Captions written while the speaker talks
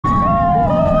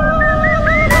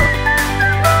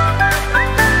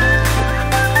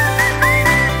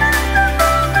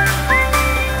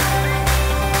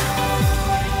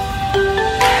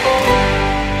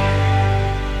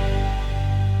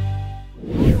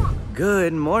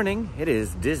Good morning. It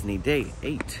is Disney Day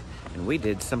 8, and we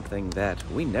did something that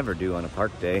we never do on a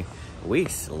park day. We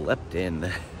slept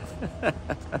in.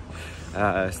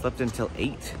 Slept until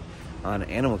 8 on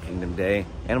Animal Kingdom Day.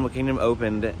 Animal Kingdom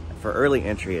opened for early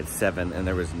entry at 7, and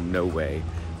there was no way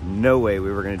we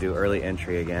were gonna do early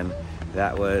entry again.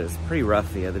 That was pretty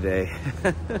rough the other day.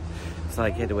 So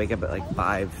I had to wake up at like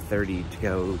 5:30 to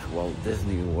go to Walt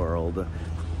Disney World.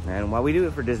 And while we do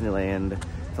it for Disneyland,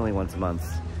 it's only once a month.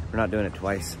 We're not doing it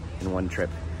twice in one trip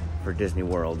for Disney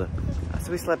World.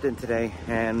 So we slept in today,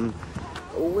 and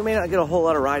we may not get a whole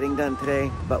lot of riding done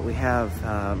today, but we have,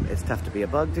 it's tough to be a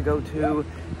bug to go to,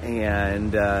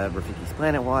 and Rafiki's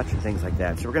Planet Watch and things like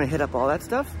that. So we're gonna hit up all that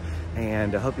stuff,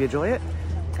 and I hope you enjoy it.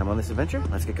 Come on this adventure,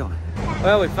 let's get going.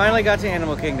 Well, we finally got to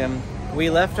Animal Kingdom. We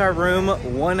left our room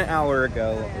 1 hour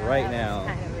ago, right now.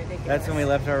 That's when we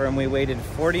left our room. We waited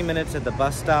 40 minutes at the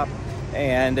bus stop,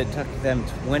 and it took them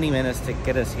 20 minutes to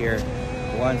get us here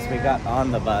once we got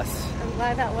on the bus. I'm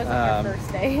glad that wasn't our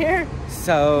first day here.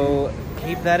 So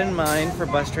keep that in mind for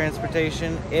bus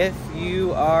transportation if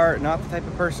you are not the type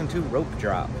of person to rope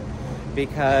drop,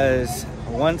 because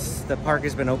once the park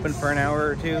has been open for an hour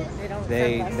or two,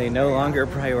 they no longer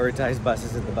prioritize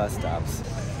buses at the bus stops.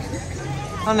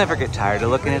 I'll never get tired of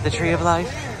looking at the Tree of Life.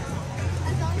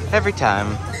 Every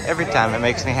time it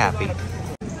makes me happy.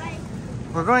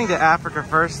 We're going to Africa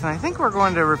first, and I think we're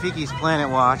going to Rafiki's Planet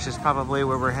Watch is probably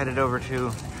where we're headed over to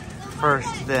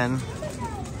first then.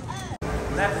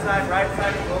 Left side, right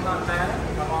side will not matter.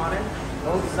 Come on in.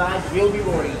 Both sides will be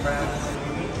boarding, friends.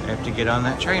 I have to get on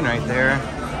that train right there.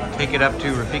 Take it up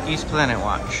to Rafiki's Planet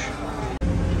Watch.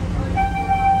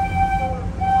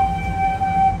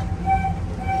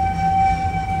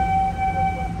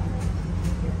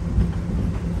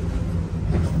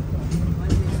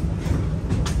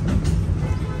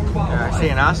 I see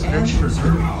an ostrich.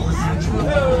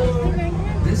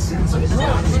 This sense of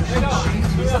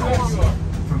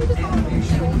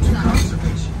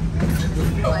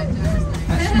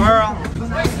squirrel,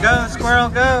 go squirrel,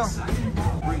 go!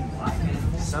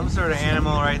 Some sort of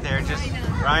animal right there. Just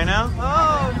rhino.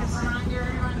 Oh,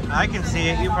 I can see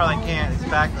it. You probably can't. It's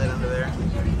backlit under there.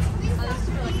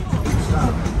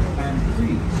 And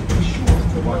please be sure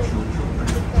to watch your children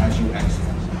as you exit.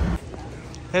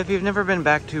 If you've never been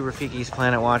back to Rafiki's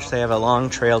Planet Watch, they have a long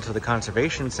trail to the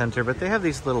conservation center, but they have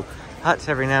these little huts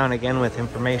every now and again with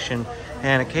information,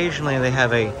 and occasionally they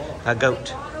have a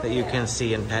goat that you can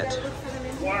see and pet.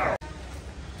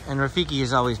 And Rafiki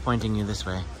is always pointing you this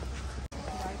way.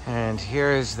 And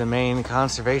here is the main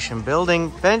conservation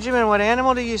building. Benjamin, what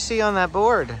animal do you see on that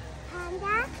board?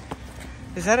 Panda.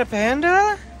 Is that a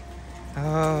panda?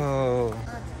 Oh.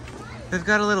 They've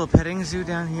got a little petting zoo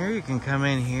down here. You can come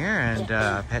in here and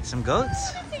pet some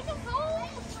goats.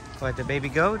 What, the baby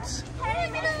goats?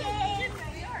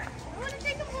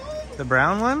 The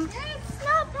brown one?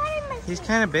 He's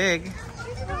kind of big.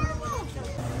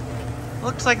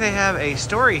 Looks like they have a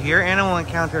story here, Animal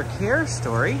Encounter Care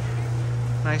Story.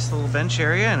 Nice little bench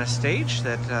area and a stage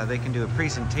that they can do a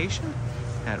presentation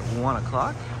at 1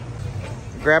 o'clock.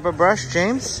 Grab a brush,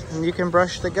 James, and you can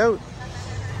brush the goat.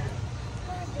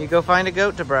 You go find a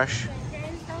goat to brush.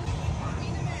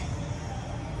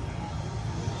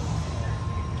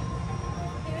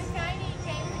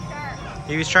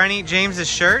 He was trying to eat James's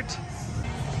shirt.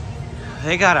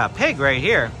 They got a pig right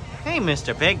here. Hey,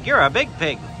 Mr. Pig, you're a big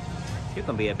pig. You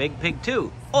can be a big pig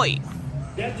too. Oi!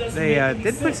 They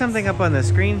did put something up on the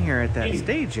screen here at that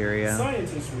stage area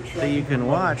that you can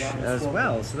watch as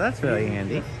well, so that's really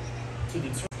handy.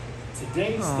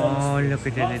 Oh, look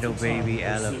at the little baby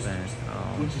elephant. Oh.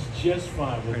 Which is just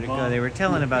fine. Where'd it go? They were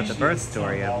telling about the birth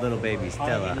story of little baby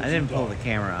Stella. I didn't pull the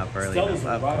camera up early enough,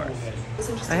 of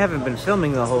course. I haven't been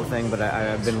filming the whole thing, but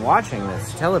I've been watching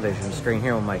this television screen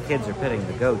here when my kids are petting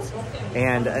the goats.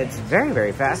 And it's very,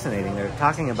 very fascinating. They're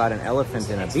talking about an elephant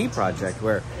in a bee project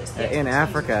where in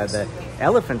Africa, the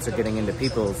elephants are getting into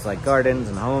people's like gardens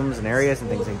and homes and areas and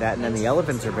things like that. And then the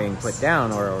elephants are being put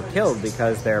down or killed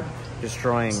because they're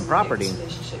destroying property.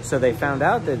 So they found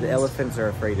out that the elephants are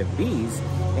afraid of bees,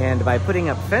 and by putting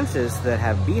up fences that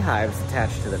have beehives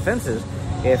attached to the fences,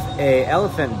 if an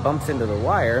elephant bumps into the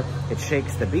wire, it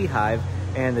shakes the beehive,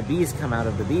 and the bees come out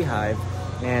of the beehive,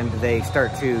 and they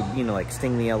start to, you know, like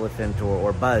sting the elephant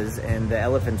or buzz, and the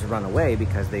elephants run away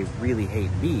because they really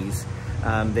hate bees.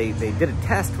 They did a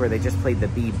test where they just played the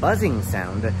bee buzzing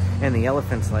sound, and the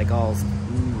elephants like all,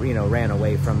 you know, ran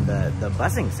away from the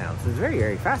buzzing sound. So it's very,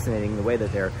 very fascinating the way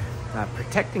that they're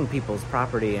protecting people's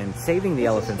property and saving the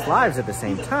elephants' lives at the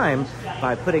same time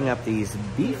by putting up these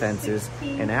bee fences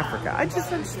in Africa. I just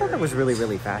thought that was really,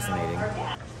 really fascinating.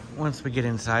 Once we get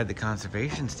inside the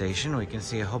conservation station, we can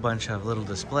see a whole bunch of little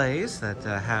displays that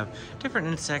have different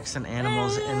insects and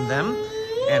animals in them.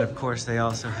 And of course, they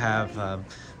also have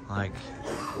like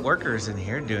workers in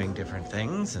here doing different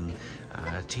things and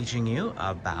teaching you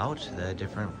about the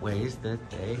different ways that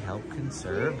they help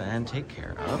conserve and take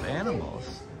care of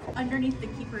animals. Underneath the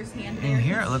keeper's hand. In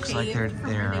here, it looks like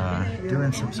they're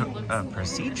doing some sort of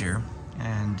procedure,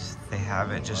 and they have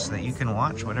it just so that you can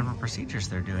watch whatever procedures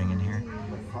they're doing in here.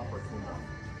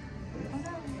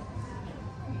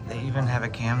 They even have a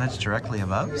cam that's directly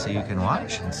above, so you can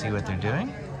watch and see what they're doing.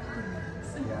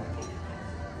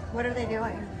 What are they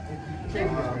doing?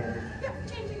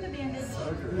 Changing the bandage.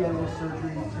 He had a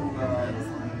surgery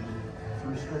to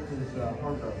restrict his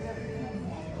heart rate.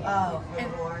 Oh,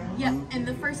 And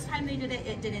the first time they did it,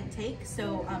 it didn't take.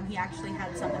 So he actually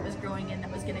had some that was growing in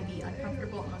that was going to be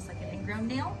uncomfortable, almost like an ingrown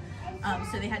nail.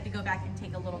 So they had to go back and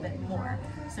take a little bit more.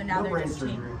 So now they're just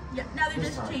changing. Yeah, now they're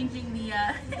just changing the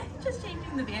just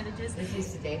changing the bandages. Is he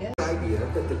sedated?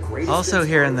 Also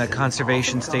here in the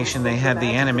conservation station, they have the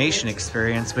animation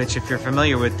experience, which if you're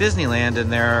familiar with Disneyland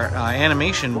and their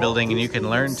animation building and you can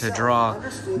learn to draw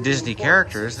Disney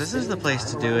characters, this is the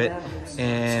place to do it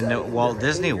in Walt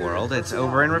Disney World. It's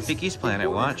over in Rafiki's Planet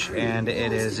Watch, and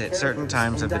it is at certain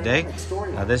times of the day.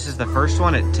 This is the first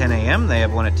one at 10 a.m. They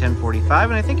have one at 10:45,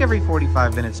 and I think every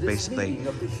 45 minutes basically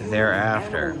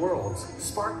thereafter.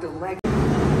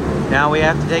 Now we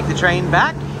have to take the train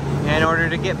back in order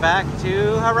to get back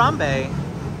to Harambe.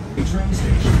 The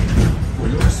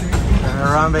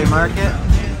Harambe Market.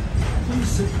 Please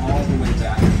sit all the way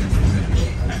back against the finish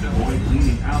and avoid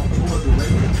leaning out toward the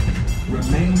railing.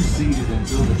 Remain seated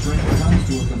until the train comes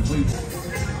to a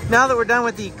complete. Now that we're done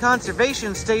with the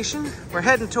conservation station, we're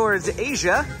heading towards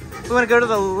Asia. We want to go to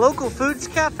the local foods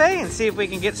cafe and see if we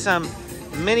can get some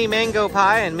mini mango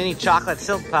pie and mini chocolate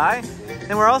silk pie.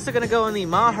 And we're also going to go on the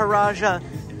Maharajah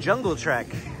Jungle Trek.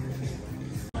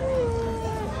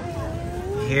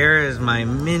 Here is my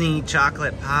mini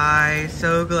chocolate pie.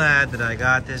 So glad that I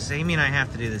got this. Amy and I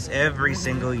have to do this every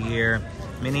single year.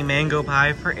 Mini mango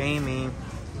pie for Amy.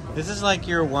 This is like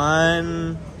your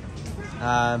one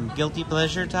guilty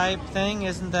pleasure type thing,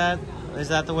 isn't that? Is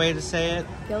that the way to say it?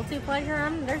 Guilty pleasure?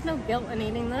 There's no guilt in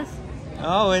eating this.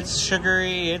 Oh, it's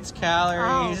sugary, it's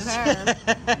calories. Oh,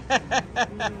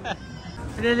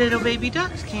 The little baby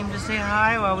ducks came to say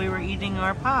hi while we were eating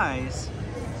our pies.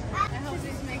 I hope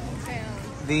he's making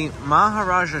sounds. The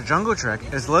Maharajah Jungle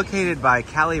Trek is located by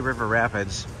Kali River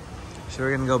Rapids. So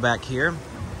we're gonna go back here.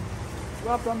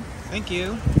 Welcome. Thank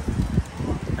you.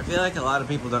 I feel like a lot of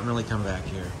people don't really come back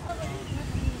here.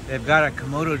 They've got a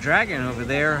Komodo dragon over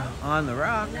there on the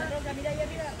rock.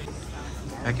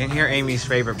 I can hear Amy's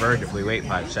favorite bird if we wait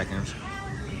 5 seconds.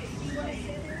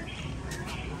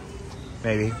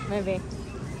 Maybe. Maybe.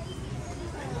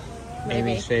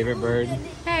 Amy's favorite bird.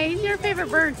 Hey, he's your favorite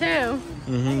bird too.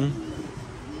 Mm-hmm.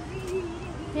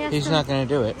 He's not gonna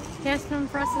do it. He asked him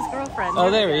for us his girlfriend. Oh,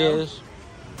 there he is.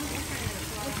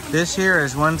 This here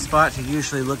is one spot to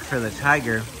usually look for the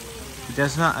tiger. He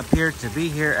does not appear to be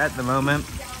here at the moment,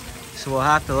 so we'll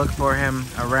have to look for him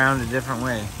around a different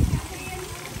way.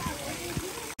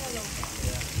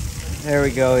 There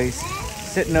we go. He's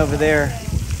sitting over there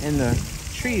in the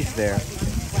trees there.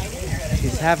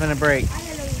 He's having a break.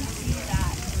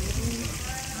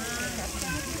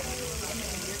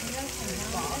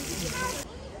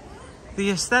 The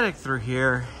aesthetic through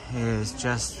here is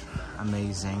just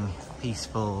amazing.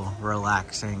 Peaceful,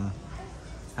 relaxing.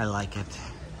 I like it.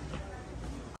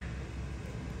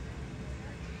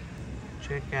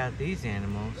 Check out these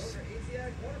animals.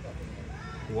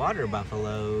 Water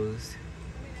buffaloes.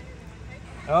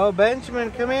 Oh,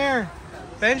 Benjamin, come here.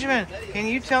 Benjamin, can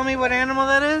you tell me what animal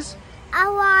that is?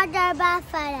 A water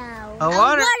buffalo. A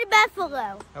water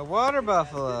buffalo. A water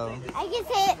buffalo. I can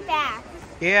say it fast.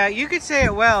 Yeah, you could say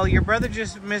it well. Your brother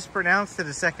just mispronounced it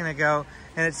a second ago,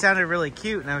 and it sounded really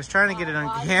cute, and I was trying to get it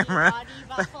on camera.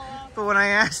 But when I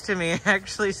asked him, he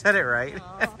actually said it right.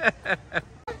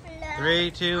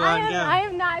 3, 2, 1, go. I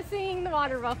am not singing the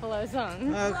water buffalo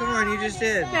song. Oh, come on, you just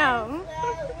did. No.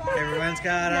 Everyone's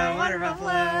got a water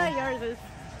buffalo. Yours is...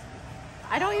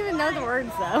 I don't even know the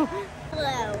words, though.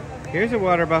 Hello. Here's a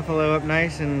water buffalo up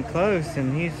nice and close,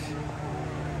 and he's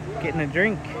getting a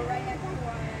drink.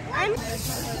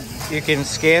 You can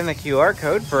scan the QR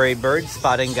code for a bird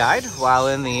spotting guide while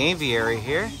in the aviary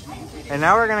here. And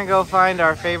now we're gonna go find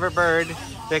our favorite bird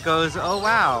that goes, oh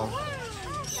wow.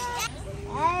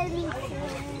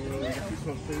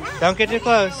 Don't get too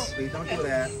close. Please don't do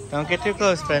that. Don't get too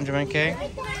close, Benjamin,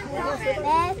 okay?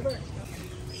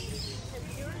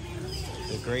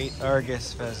 The great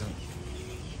Argus pheasant.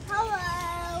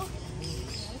 Hello.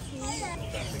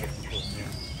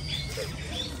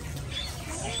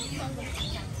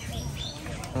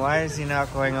 Why is he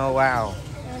not going, oh wow?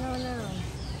 I don't know.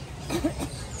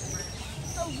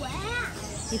 Oh, wow.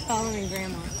 He's following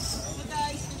Grandma.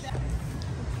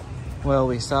 Well,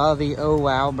 we saw the oh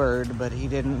wow bird, but he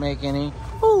didn't make any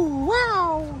oh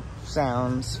wow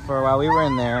sounds for while we were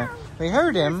in there. We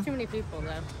heard him. There's too many people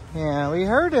though. Yeah, we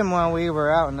heard him while we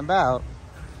were out and about,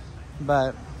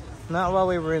 but not while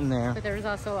we were in there. But there was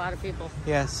also a lot of people.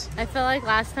 Yes. I feel like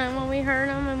last time when we heard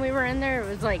him and we were in there, it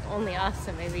was like only us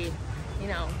and maybe, you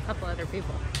know, a couple other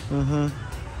people.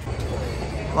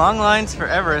 Mm-hmm. Long lines for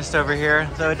Everest over here,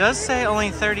 though it does say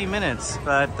only 30 minutes,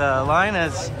 but the line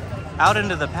is out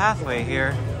into the pathway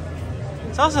here.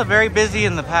 It's also very busy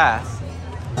in the path.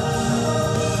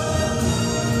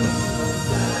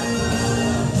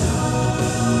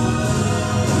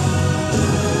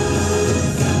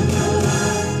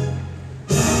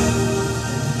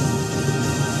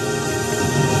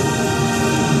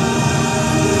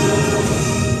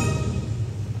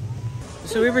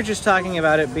 So we were just talking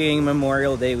about it being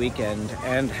Memorial Day weekend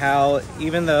and how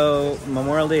even though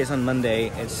Memorial Day is on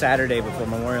Monday, it's Saturday before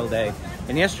Memorial Day,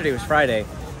 and yesterday was Friday.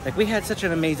 Like, we had such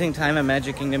an amazing time at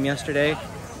Magic Kingdom yesterday,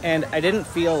 and I didn't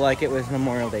feel like it was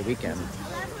Memorial Day weekend.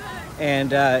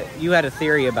 And you had a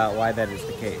theory about why that is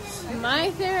the case. My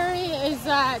theory is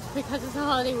that because it's a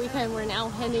holiday weekend, we're now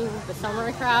hitting the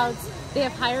summer crowds. They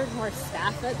have hired more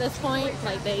staff at this point.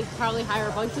 Like, they probably hire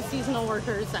a bunch of seasonal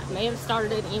workers that may have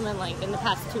started even like in the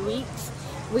past 2 weeks.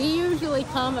 We usually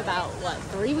come about, what,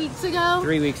 3 weeks ago?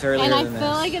 3 weeks earlier and I than feel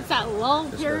this. like it's that lull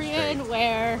period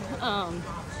where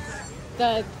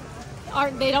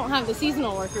they don't have the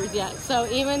seasonal workers yet. So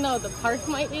even though the park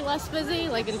might be less busy,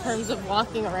 like in terms of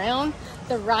walking around,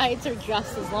 the rides are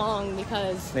just as long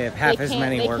because they have half as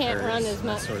many workers. They can't run as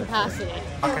much capacity.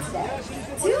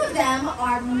 Two of them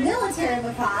are military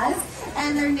macaws,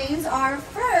 and their names are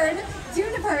Fern,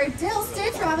 Juniper, Dill,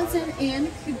 Stitch, Robinson, and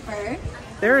Cooper.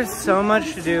 There is so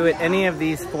much to do at any of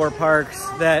these 4 parks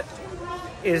that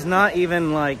is not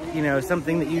even like, you know,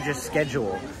 something that you just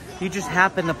schedule. You just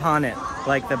happen upon it,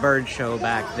 like the bird show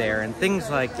back there and things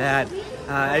like that.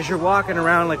 As you're walking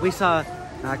around, like we saw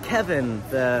Kevin,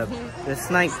 the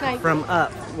snipe from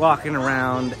Up, walking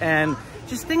around, and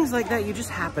just things like that you just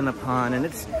happen upon, and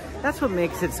that's what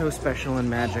makes it so special and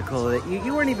magical, that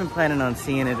you weren't even planning on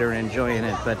seeing it or enjoying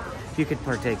it, but you could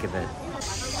partake of it.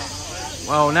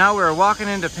 Well, now we're walking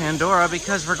into Pandora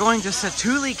because we're going to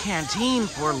Satu'li Canteen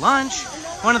for lunch,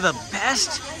 one of the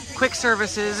best quick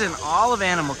services in all of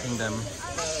Animal Kingdom.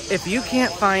 If you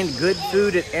can't find good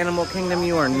food at Animal Kingdom,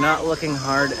 you are not looking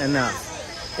hard enough.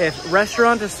 If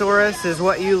Restaurantosaurus is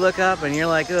what you look up and you're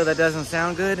like, oh, that doesn't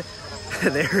sound good,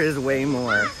 there is way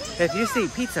more. If you see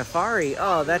Pizzafari,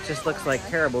 oh, that just looks like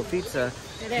terrible pizza.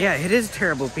 Yeah, it is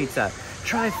terrible pizza.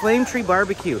 Try Flame Tree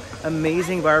Barbecue,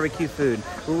 amazing barbecue food.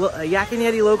 Yak and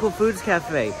Yeti Local Foods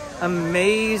Cafe,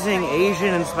 amazing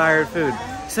Asian-inspired food.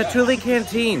 Satu'li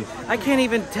Canteen, I can't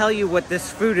even tell you what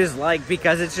this food is like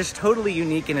because it's just totally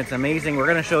unique and it's amazing. We're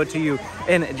gonna show it to you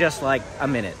in just like a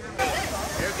minute.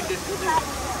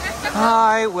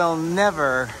 I will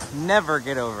never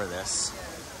get over this.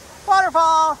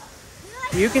 Waterfall!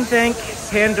 You can thank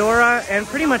Pandora and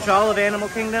pretty much all of Animal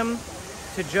Kingdom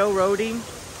to Joe Rohde.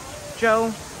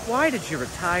 Joe, why did you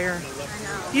retire?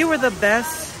 You were the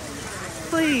best.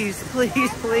 Please,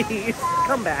 please, please,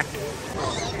 come back.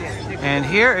 And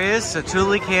here is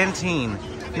Satu'li Canteen.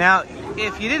 Now,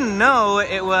 if you didn't know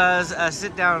it was a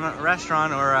sit-down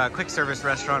restaurant, or a quick service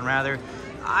restaurant rather,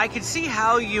 I could see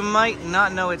how you might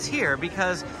not know it's here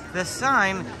because the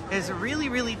sign is really,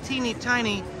 really teeny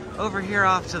tiny over here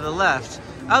off to the left.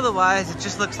 Otherwise, it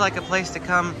just looks like a place to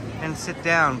come and sit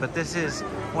down, but this is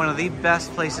one of the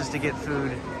best places to get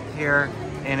food here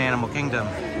in Animal Kingdom.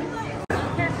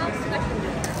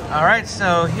 All right,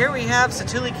 so here we have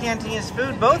Satu'li Canteen's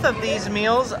food. Both of these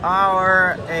meals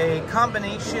are a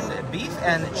combination beef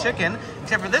and chicken,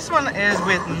 except for this one is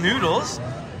with noodles,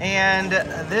 and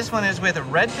this one is with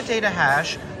red potato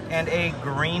hash and a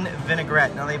green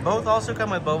vinaigrette. Now, they both also come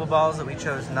with boba balls that we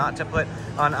chose not to put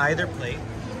on either plate.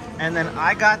 And then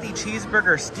I got the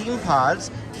cheeseburger steam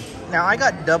pods. Now, I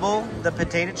got double the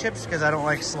potato chips because I don't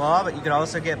like slaw, but you could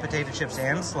also get potato chips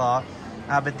and slaw.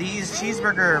 But these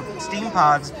cheeseburger steam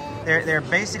pods, they're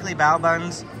basically bao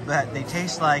buns, but they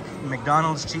taste like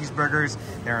McDonald's cheeseburgers.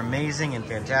 They're amazing and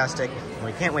fantastic, and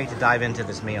we can't wait to dive into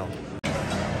this meal.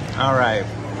 All right.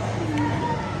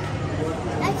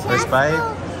 First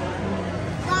bite.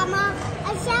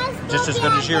 Just as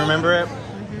good as you remember it?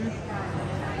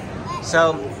 Mm-hmm.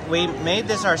 So we made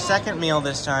this our second meal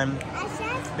this time.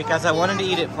 because I wanted to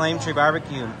eat at Flame Tree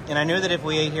Barbecue, and I knew that if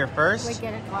we ate here first, We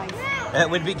get it twice.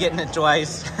 we'd be getting it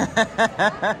twice.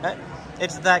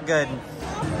 It's that good.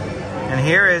 And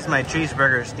here is my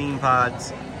cheeseburger steam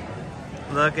pods.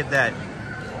 Look at that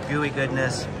gooey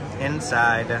goodness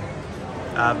inside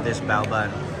of this bao bun.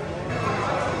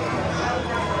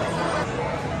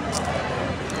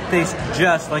 Tastes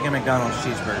just like a McDonald's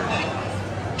cheeseburger.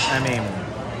 I mean,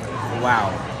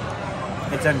 wow.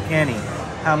 It's uncanny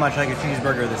how much like a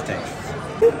cheeseburger this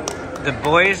tastes. The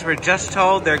boys were just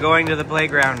told they're going to the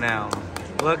playground now.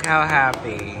 Look how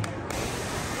happy.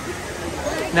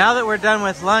 Now that we're done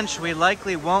with lunch, we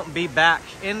likely won't be back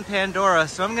in Pandora,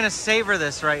 so I'm gonna savor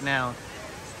this right now.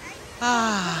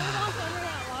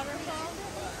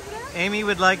 Amy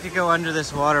would like to go under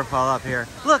this waterfall up here.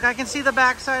 Look, I can see the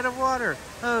backside of water.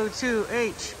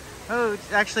 O2H. Oh,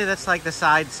 actually that's like the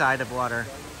side of water.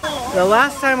 The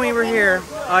last time we were here,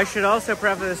 I should also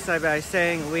preface this by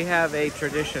saying we have a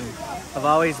tradition of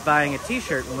always buying a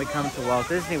t-shirt when we come to Walt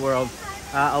Disney World,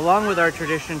 along with our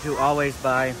tradition to always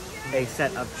buy a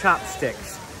set of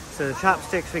chopsticks. So the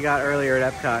chopsticks we got earlier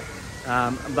at Epcot,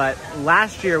 but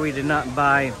last year we did not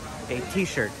buy a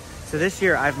t-shirt. So this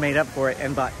year I've made up for it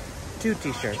and bought 2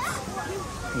 t-shirts.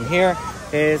 And here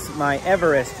is my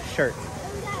Everest shirt.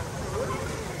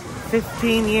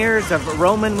 15 years of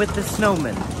roaming with the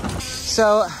snowman.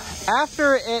 So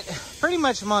after it pretty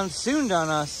much monsooned on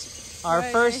us our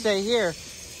first day here,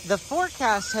 the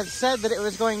forecast had said that it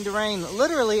was going to rain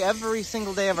literally every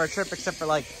single day of our trip except for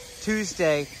like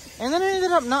Tuesday, and then it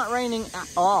ended up not raining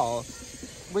at all.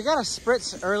 We got a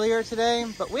spritz earlier today,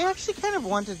 but we actually kind of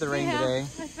wanted the rain today.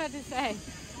 I was about to say.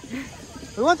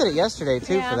 We wanted it yesterday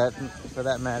too, for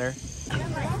that matter.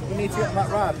 We need to get that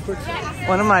ride quickly.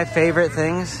 One of my favorite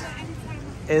things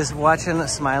is watching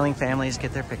smiling families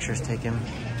get their pictures taken.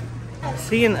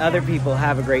 Seeing other people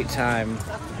have a great time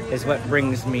is what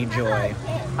brings me joy.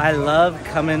 I love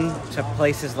coming to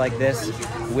places like this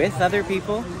with other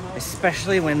people,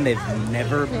 especially when they've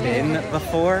never been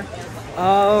before.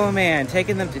 Oh man,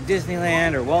 taking them to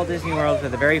Disneyland or Walt Disney World for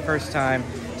the very first time,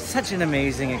 such an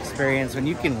amazing experience when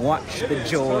you can watch the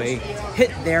joy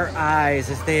hit their eyes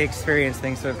as they experience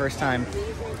things for the first time.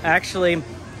 Actually,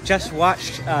 just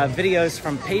watched videos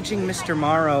from Paging Mr.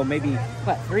 Morrow maybe,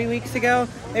 3 weeks ago?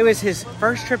 It was his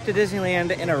first trip to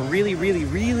Disneyland in a really, really,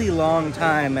 really long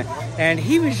time. And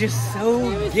he was just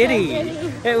so giddy.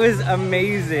 It was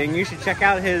amazing. You should check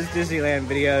out his Disneyland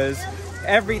videos.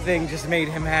 Everything just made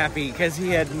him happy because he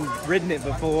hadn't ridden it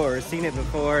before or seen it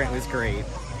before, and it was great.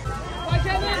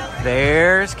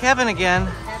 There's Kevin again.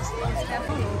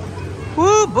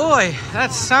 Woo boy,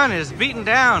 that sun is beating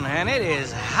down and it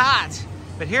is hot.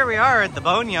 But here we are at the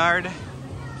Boneyard.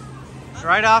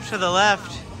 Right off to the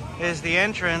left is the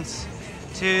entrance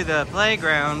to the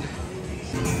playground.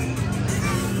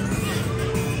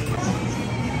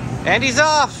 And he's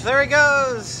off, there he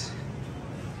goes.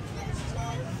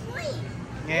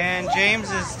 And James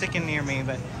is sticking near me,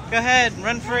 but go ahead,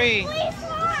 run free.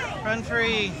 Run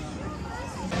free.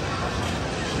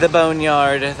 The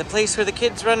Boneyard, the place where the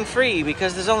kids run free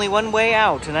because there's only one way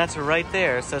out, and that's right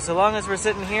there. So long as we're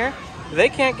sitting here, they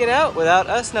can't get out without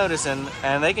us noticing,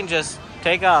 and they can just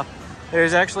take off.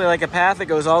 There's actually like a path that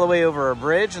goes all the way over a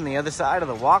bridge on the other side of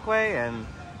the walkway, and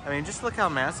I mean, just look how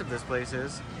massive this place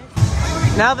is.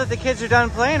 Now that the kids are done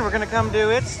playing, we're gonna come do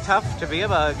It's Tough to Be a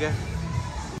Bug.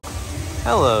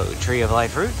 Hello, Tree of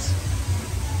Life Roots.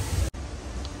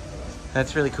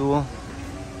 That's really cool.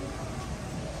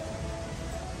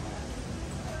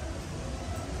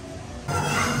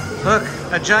 Look,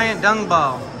 a giant dung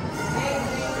ball.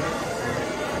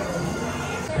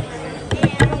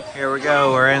 Here we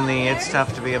go, we're in the It's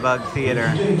Tough to Be a Bug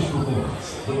theater. It's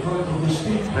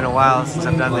been a while since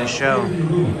I've done this show.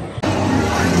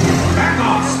 Back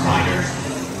off, spiders!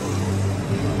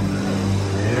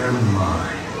 They're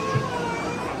mine.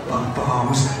 Bug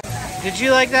bombs. Did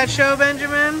you like that show,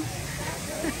 Benjamin?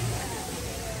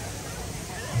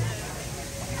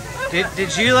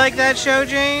 Did you like that show,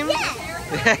 James? Yes.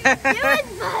 It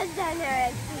was buzzed under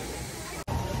it.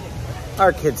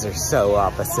 Our kids are so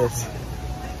opposite.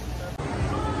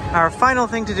 Our final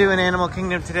thing to do in Animal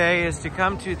Kingdom today is to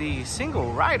come to the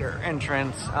single rider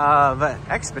entrance of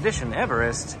Expedition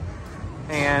Everest.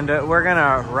 And we're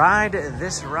gonna ride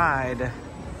this ride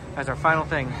as our final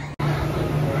thing.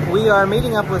 We are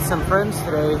meeting up with some friends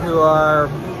today who are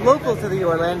local to the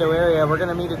Orlando area. We're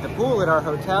gonna meet at the pool at our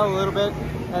hotel a little bit.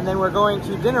 and then we're going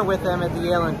to dinner with them at the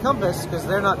Yale and Compass because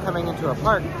they're not coming into a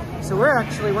park. So we're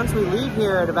actually, once we leave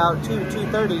here at about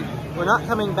 2:30, we're not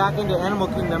coming back into Animal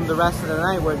Kingdom the rest of the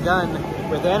night. We're done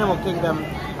with Animal Kingdom,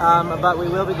 but we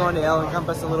will be going to Yale and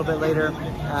Compass a little bit later,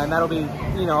 and that'll be,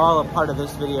 you know, all a part of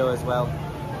this video as well.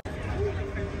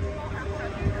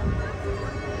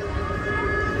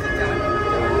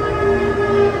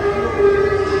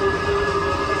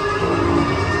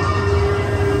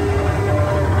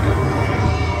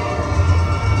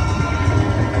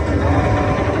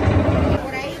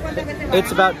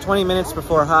 It's about 20 minutes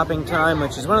before hopping time,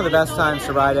 which is one of the best times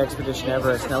to ride Expedition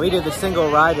Everest. Now, we did the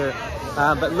single rider,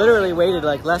 but literally waited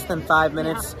like less than 5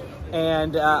 minutes.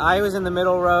 And I was in the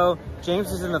middle row,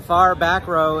 James was in the far back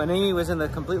row, and Amy was in the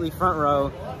completely front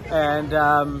row. And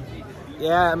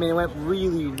yeah, I mean, it went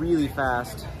really, really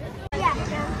fast.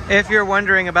 If you're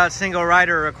wondering about single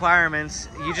rider requirements,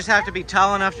 you just have to be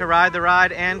tall enough to ride the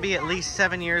ride and be at least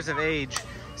 7 years of age.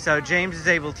 So James is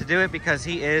able to do it because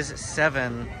he is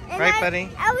 7. And right, buddy?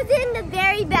 I was in the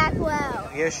very back row.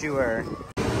 Yes, you were.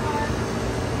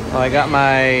 Well, I got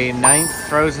my 9th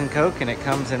frozen Coke, and it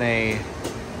comes in a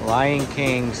Lion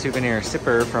King souvenir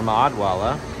sipper from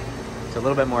Drinkwallah. It's a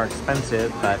little bit more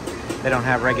expensive, but they don't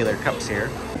have regular cups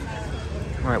here.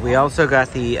 All right, we also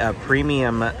got the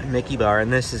premium Mickey bar,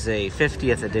 and this is a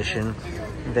 50th edition.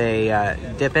 They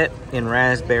dip it in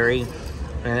raspberry,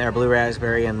 or blue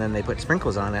raspberry, and then they put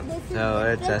sprinkles on it.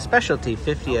 So it's a specialty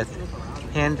 50th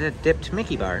hand-dipped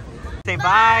Mickey bar. Say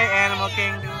bye, Animal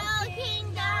Kingdom.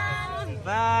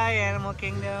 Bye, Animal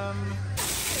Kingdom.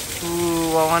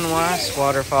 Ooh, on Wasp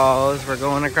Waterfalls. We're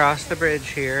going across the bridge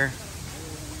here.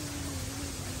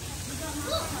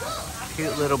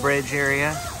 Cute little bridge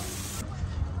area.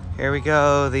 Here we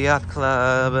go, the Yacht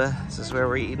Club. This is where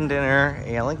we're eating dinner,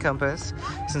 Yale and Compass.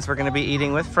 Since we're gonna be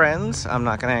eating with friends, I'm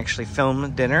not gonna actually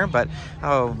film dinner, but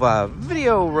I'll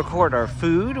video record our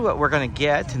food, what we're gonna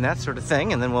get, and that sort of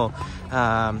thing. And then we'll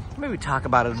maybe talk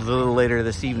about it a little later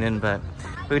this evening, but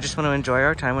we just want to enjoy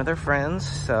our time with our friends.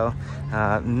 So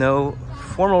no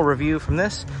formal review from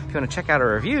this. If you want to check out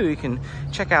our review, you can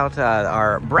check out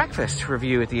our breakfast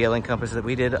review at the Yale and Compass that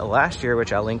we did last year,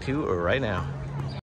 which I'll link to right now.